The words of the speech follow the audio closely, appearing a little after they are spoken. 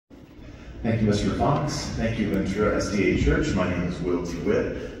Thank you, Mr. Fox. Thank you, Ventura SDA Church. My name is Will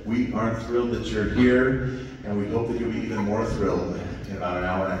DeWitt. We are thrilled that you're here, and we hope that you'll be even more thrilled in about an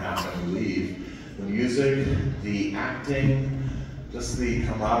hour and a half when we leave. The music, the acting, just the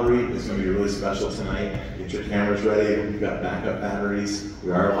camaraderie is going to be really special tonight. Get your cameras ready. We've got backup batteries. We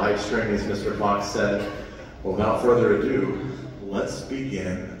are live streaming, as Mr. Fox said. Well, without further ado, let's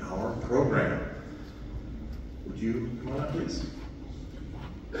begin our program. Would you come on up, please?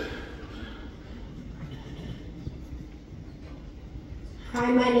 Hi,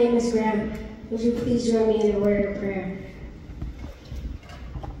 my name is Graham. Would you please join me in a word of prayer?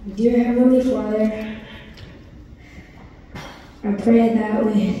 Dear Heavenly Father, I pray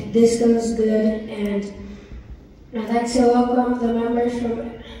that this goes good, and I'd like to welcome the members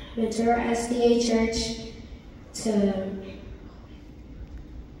from Ventura SDA Church to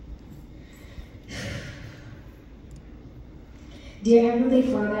Dear Heavenly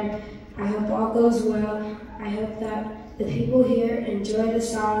Father, I hope all goes well. I hope that the people here enjoy the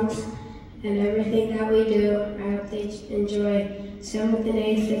songs and everything that we do. I hope they enjoy 7th and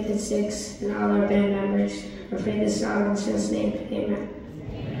 8th, 5th and 6th, and all our band members. I pray this song in Jesus' name. Amen.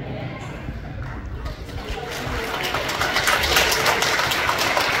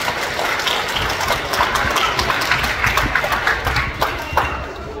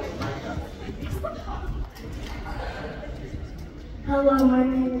 Hello, my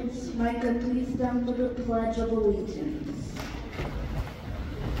name is Micah. Please stand for the Pledge of Allegiance.